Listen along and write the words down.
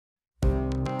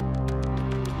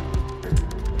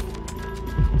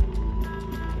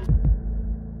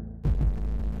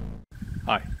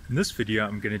In this video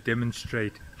I'm going to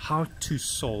demonstrate how to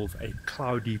solve a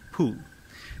cloudy pool.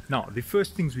 Now the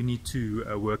first things we need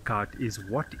to work out is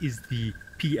what is the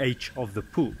pH of the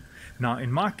pool. Now in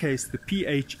my case the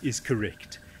pH is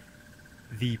correct.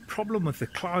 The problem with the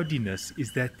cloudiness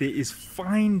is that there is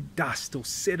fine dust or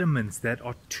sediments that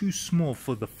are too small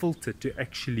for the filter to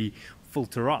actually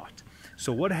filter out.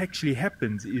 So what actually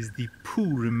happens is the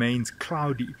pool remains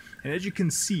cloudy, and as you can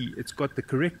see it's got the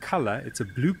correct color, it's a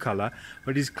blue color,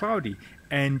 but it's cloudy.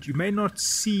 And you may not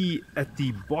see at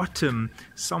the bottom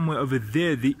somewhere over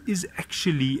there, there is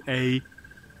actually a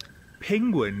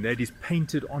penguin that is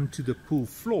painted onto the pool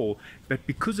floor, but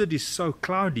because it is so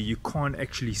cloudy you can't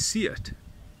actually see it.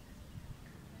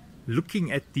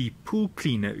 Looking at the pool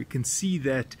cleaner, you can see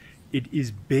that it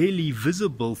is barely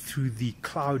visible through the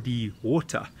cloudy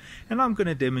water, and I'm going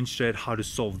to demonstrate how to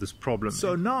solve this problem.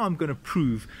 So now I'm going to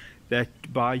prove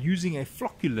that by using a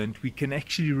flocculant we can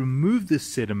actually remove this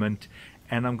sediment,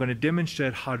 and I'm going to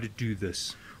demonstrate how to do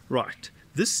this. Right,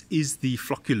 this is the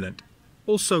flocculant,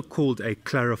 also called a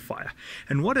clarifier,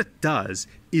 and what it does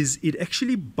is it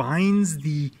actually binds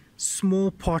the small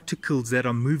particles that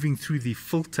are moving through the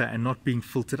filter and not being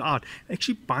filtered out. It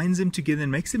actually binds them together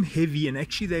and makes them heavy, and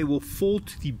actually they will fall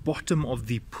to the bottom of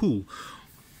the pool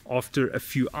after a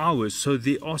few hours. So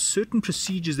there are certain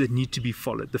procedures that need to be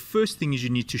followed. The first thing is you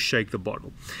need to shake the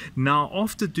bottle. Now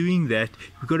after doing that,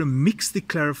 you've got to mix the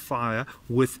clarifier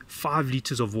with 5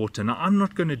 liters of water. Now I'm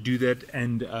not going to do that,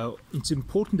 and it's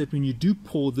important that when you do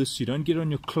pour this, you don't get it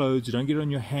on your clothes, you don't get it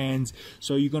on your hands.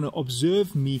 So you're going to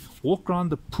observe me walk around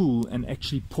the pool and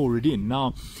actually pour it in.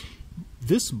 Now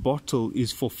this bottle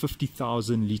is for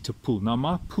 50,000 liter pool. Now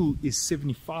my pool is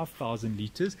 75,000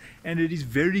 liters and it is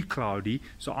very cloudy,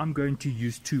 so I'm going to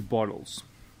use 2 bottles.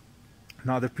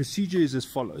 Now the procedure is as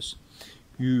follows.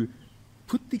 You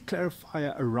put the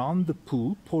clarifier around the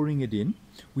pool, pouring it in.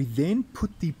 We then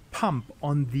put the pump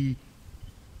on the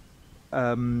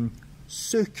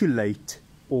circulate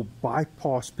or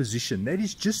bypass position. That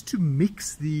is just to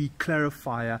mix the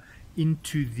clarifier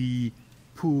into the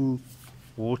pool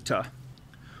water.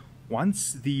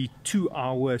 Once the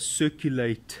 2-hour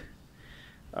circulate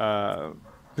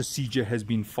procedure has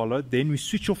been followed, then we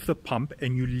switch off the pump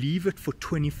and you leave it for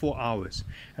 24 hours.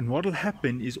 And what will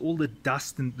happen is all the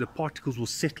dust and the particles will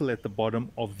settle at the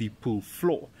bottom of the pool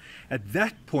floor. At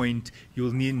that point,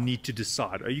 you'll need to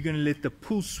decide, are you going to let the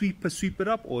pool sweeper sweep it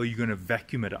up, or are you going to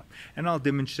vacuum it up? And I'll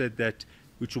demonstrate that,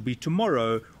 which will be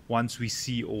tomorrow once we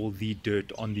see all the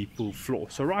dirt on the pool floor.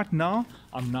 So right now,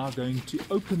 I'm now going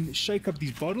to shake up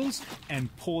these bottles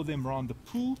and pour them around the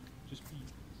pool.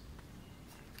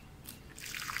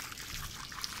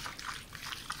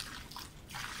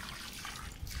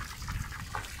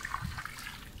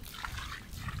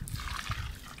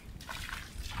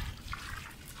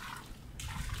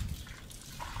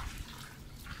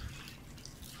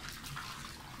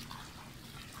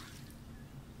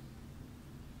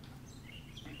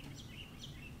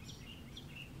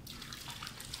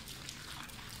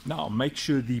 Now make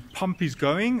sure the pump is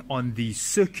going on the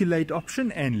circulate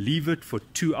option and leave it for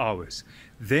 2 hours.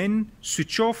 Then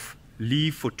switch off,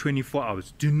 leave for 24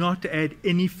 hours. Do not add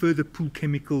any further pool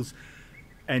chemicals,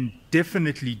 and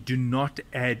definitely do not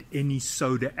add any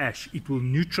soda ash. It will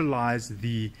neutralize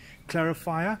the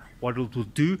clarifier. What it will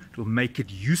do, it will make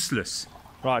it useless.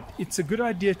 Right, it's a good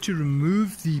idea to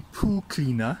remove the pool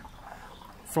cleaner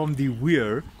from the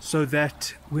weir, so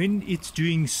that when it's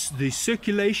doing the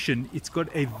circulation, it's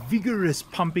got a vigorous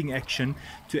pumping action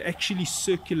to actually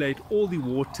circulate all the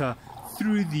water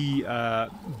through the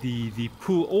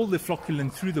pool, all the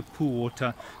flocculant through the pool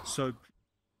water. So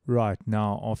right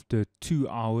now, after 2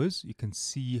 hours, you can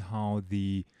see how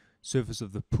the surface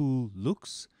of the pool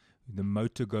looks. The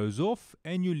motor goes off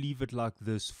and you leave it like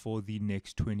this for the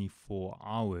next 24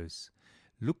 hours.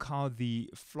 Look how the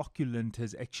flocculant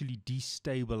has actually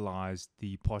destabilized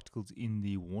the particles in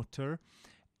the water,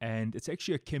 and it's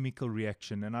actually a chemical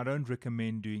reaction, and I don't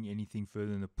recommend doing anything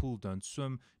further in the pool. Don't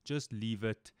swim, just leave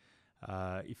it.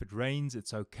 If it rains,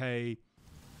 it's okay.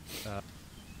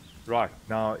 Right,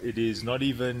 now it is not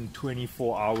even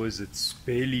 24 hours, it's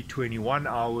barely 21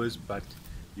 hours, but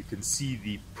you can see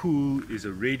the pool is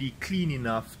already clean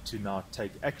enough to now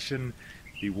take action.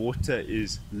 The water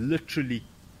is literally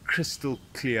crystal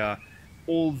clear.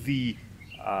 All the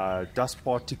dust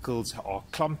particles are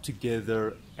clumped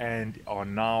together and are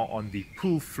now on the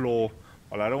pool floor.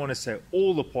 Well, I don't want to say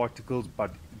all the particles,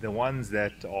 but the ones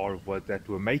that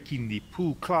were making the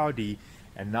pool cloudy.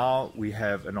 And now we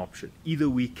have an option. Either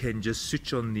we can just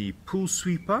switch on the pool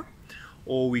sweeper,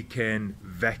 or we can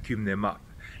vacuum them up.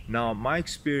 Now my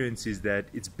experience is that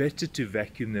it's better to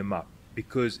vacuum them up,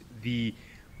 because the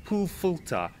pool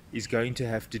filter is going to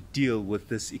have to deal with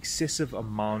this excessive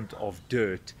amount of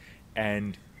dirt.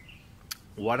 And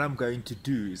what I'm going to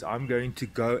do is I'm going to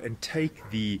go and take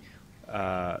the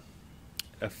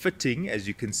a fitting, as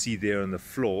you can see there on the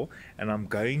floor, and I'm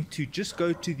going to just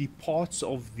go to the parts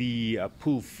of the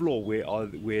pool floor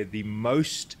where the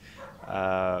most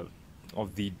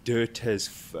of the dirt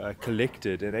has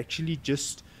collected, and actually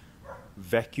just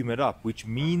vacuum it up, which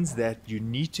means that you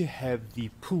need to have the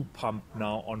pool pump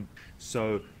now on.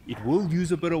 So it will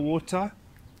use a bit of water,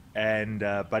 and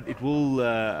but it will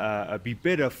be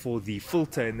better for the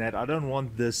filter in that I don't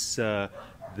want this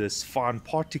this fine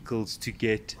particles to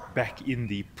get back in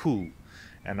the pool,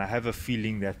 and I have a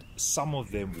feeling that some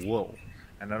of them will,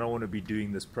 and I don't want to be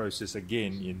doing this process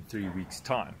again in 3 weeks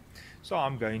time. So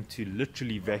I'm going to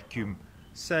literally vacuum,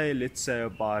 let's say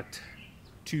about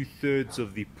 2/3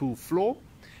 of the pool floor,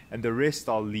 and the rest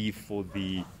I'll leave for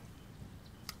the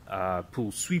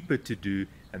pool sweeper to do,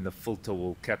 and the filter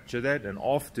will capture that. And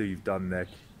after you've done that,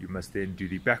 you must then do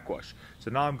the backwash. So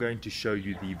now I'm going to show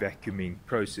you the vacuuming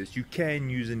process. You can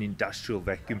use an industrial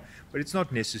vacuum, but it's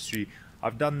not necessary.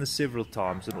 I've done this several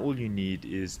times, and all you need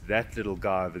is that little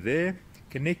guy over there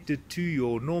connected to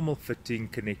your normal fitting,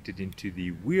 connected into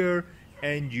the weir,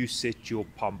 and you set your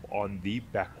pump on the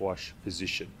backwash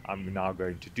position. I'm now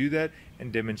going to do that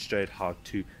and demonstrate how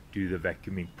to do the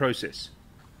vacuuming process.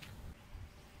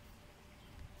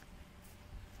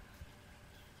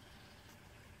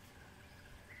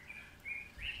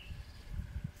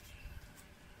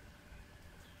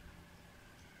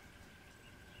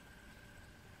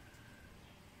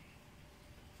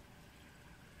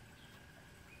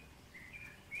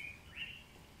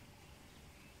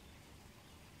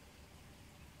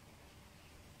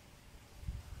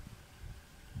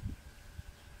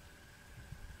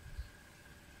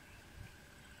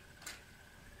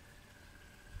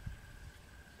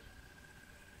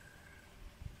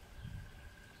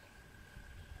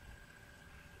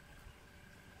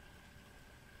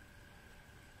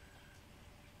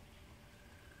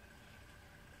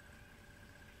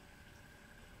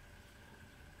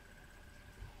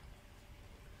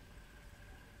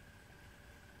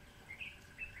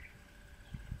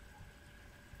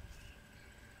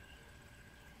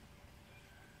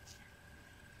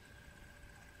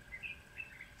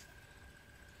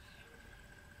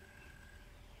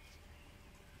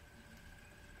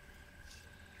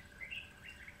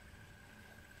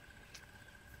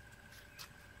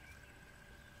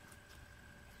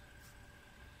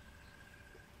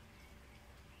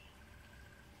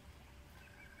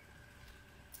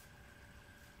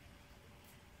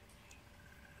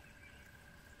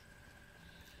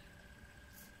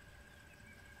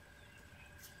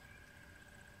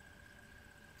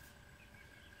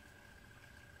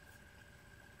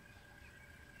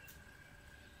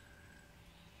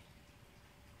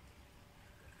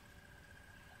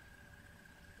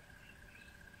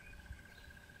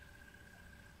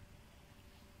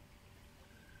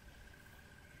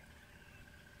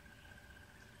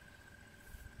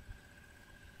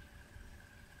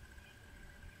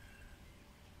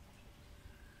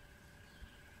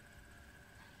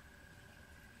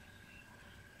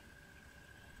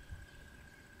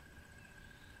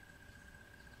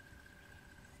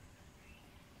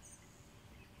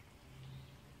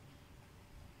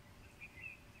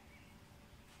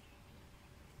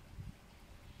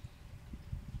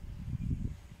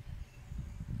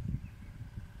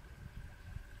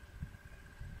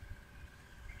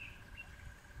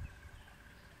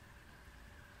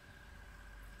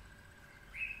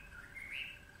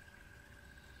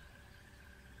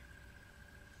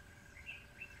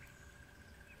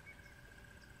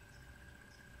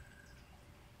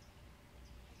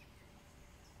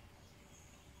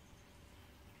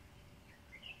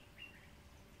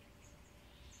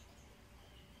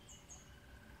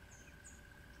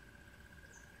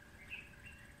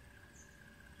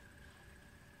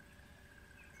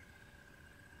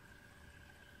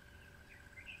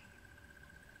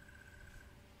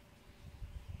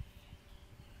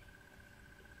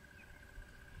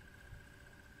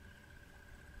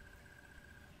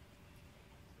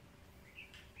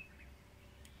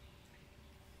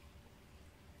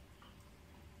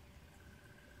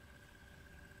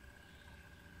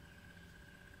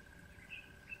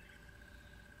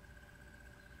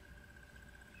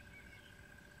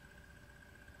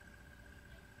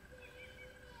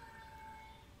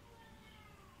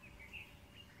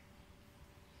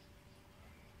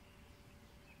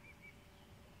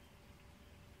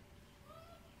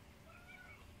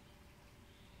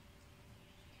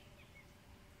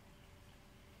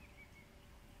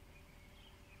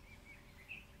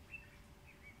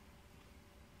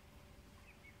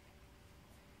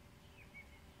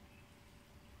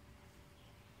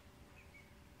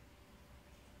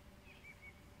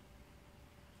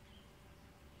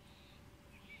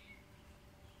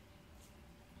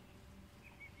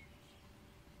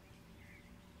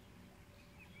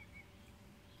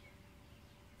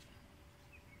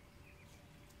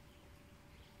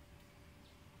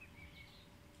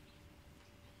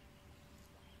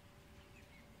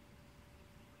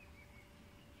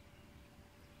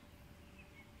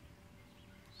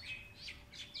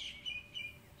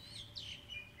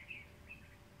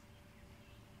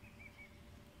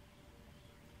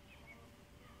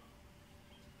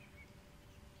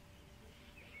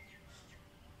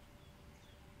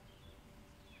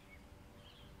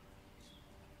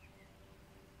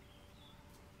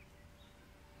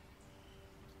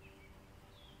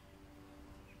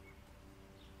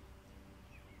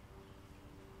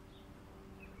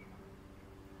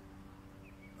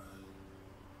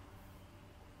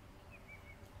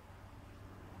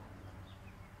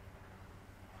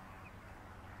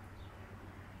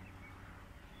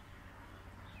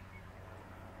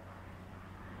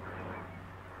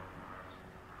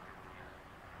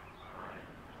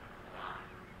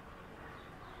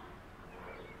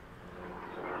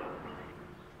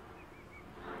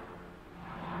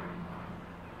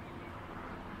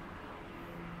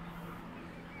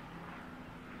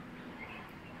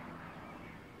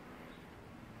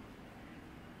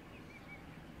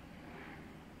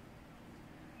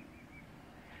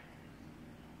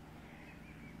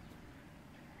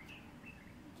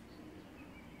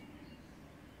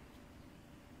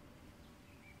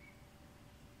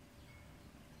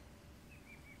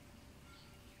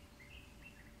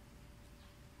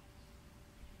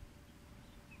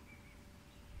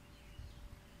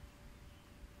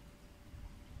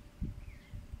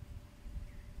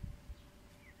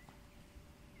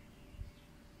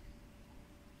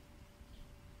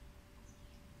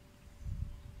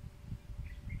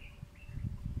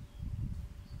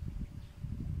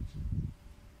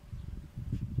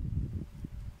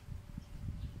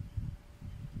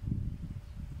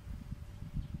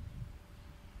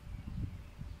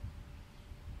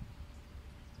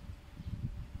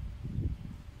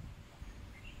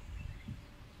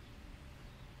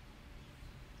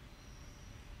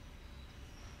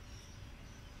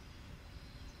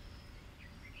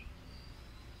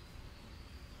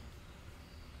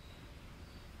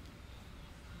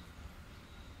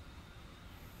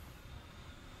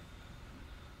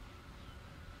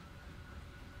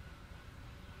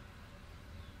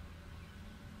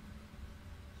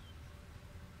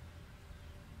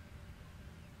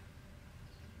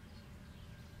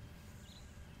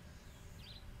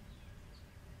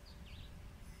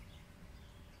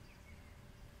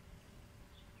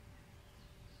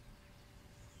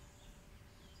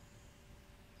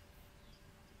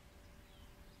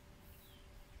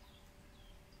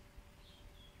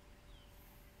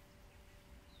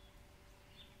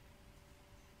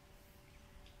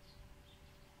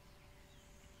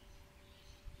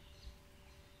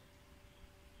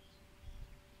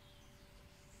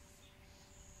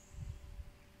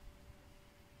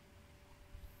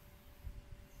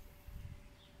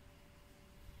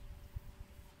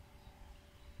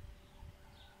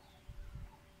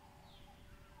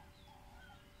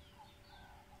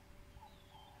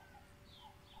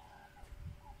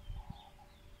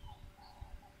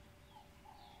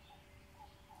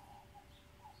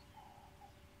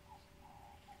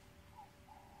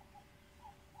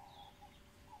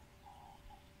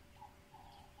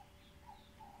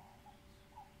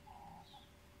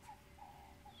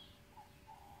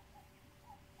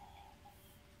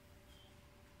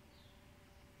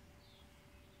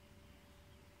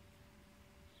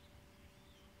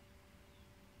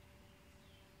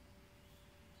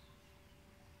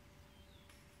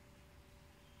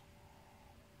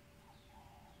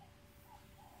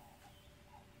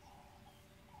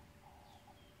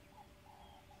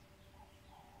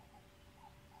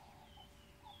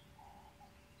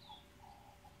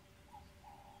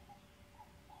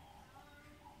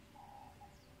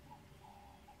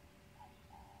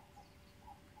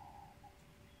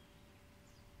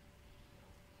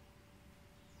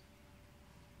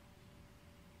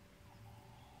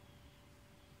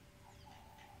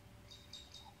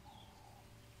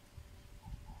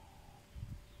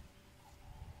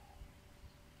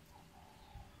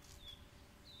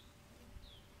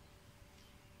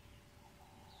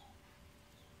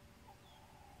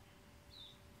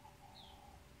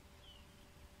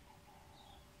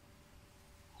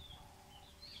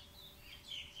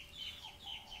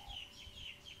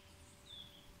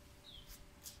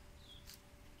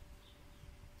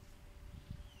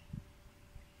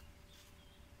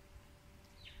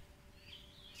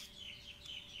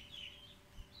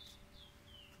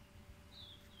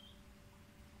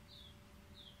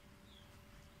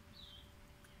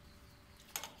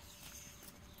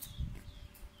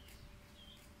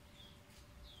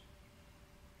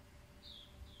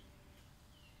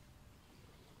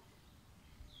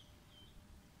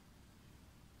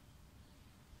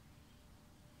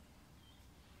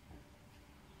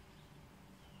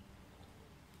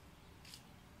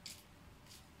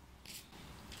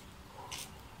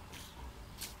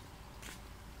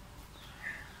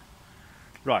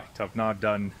 Right, I've now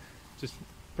done just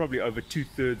probably over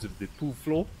 2/3 of the pool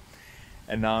floor,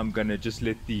 and now I'm going to just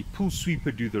let the pool sweeper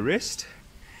do the rest.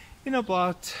 In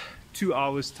about 2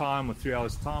 hours time or 3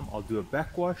 hours time, I'll do a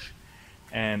backwash,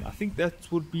 and I think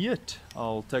that would be it.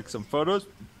 I'll take some photos,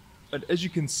 but as you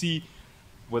can see,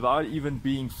 without even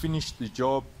being finished the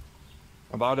job,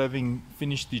 without having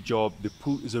finished the job, the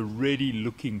pool is already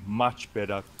looking much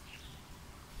better.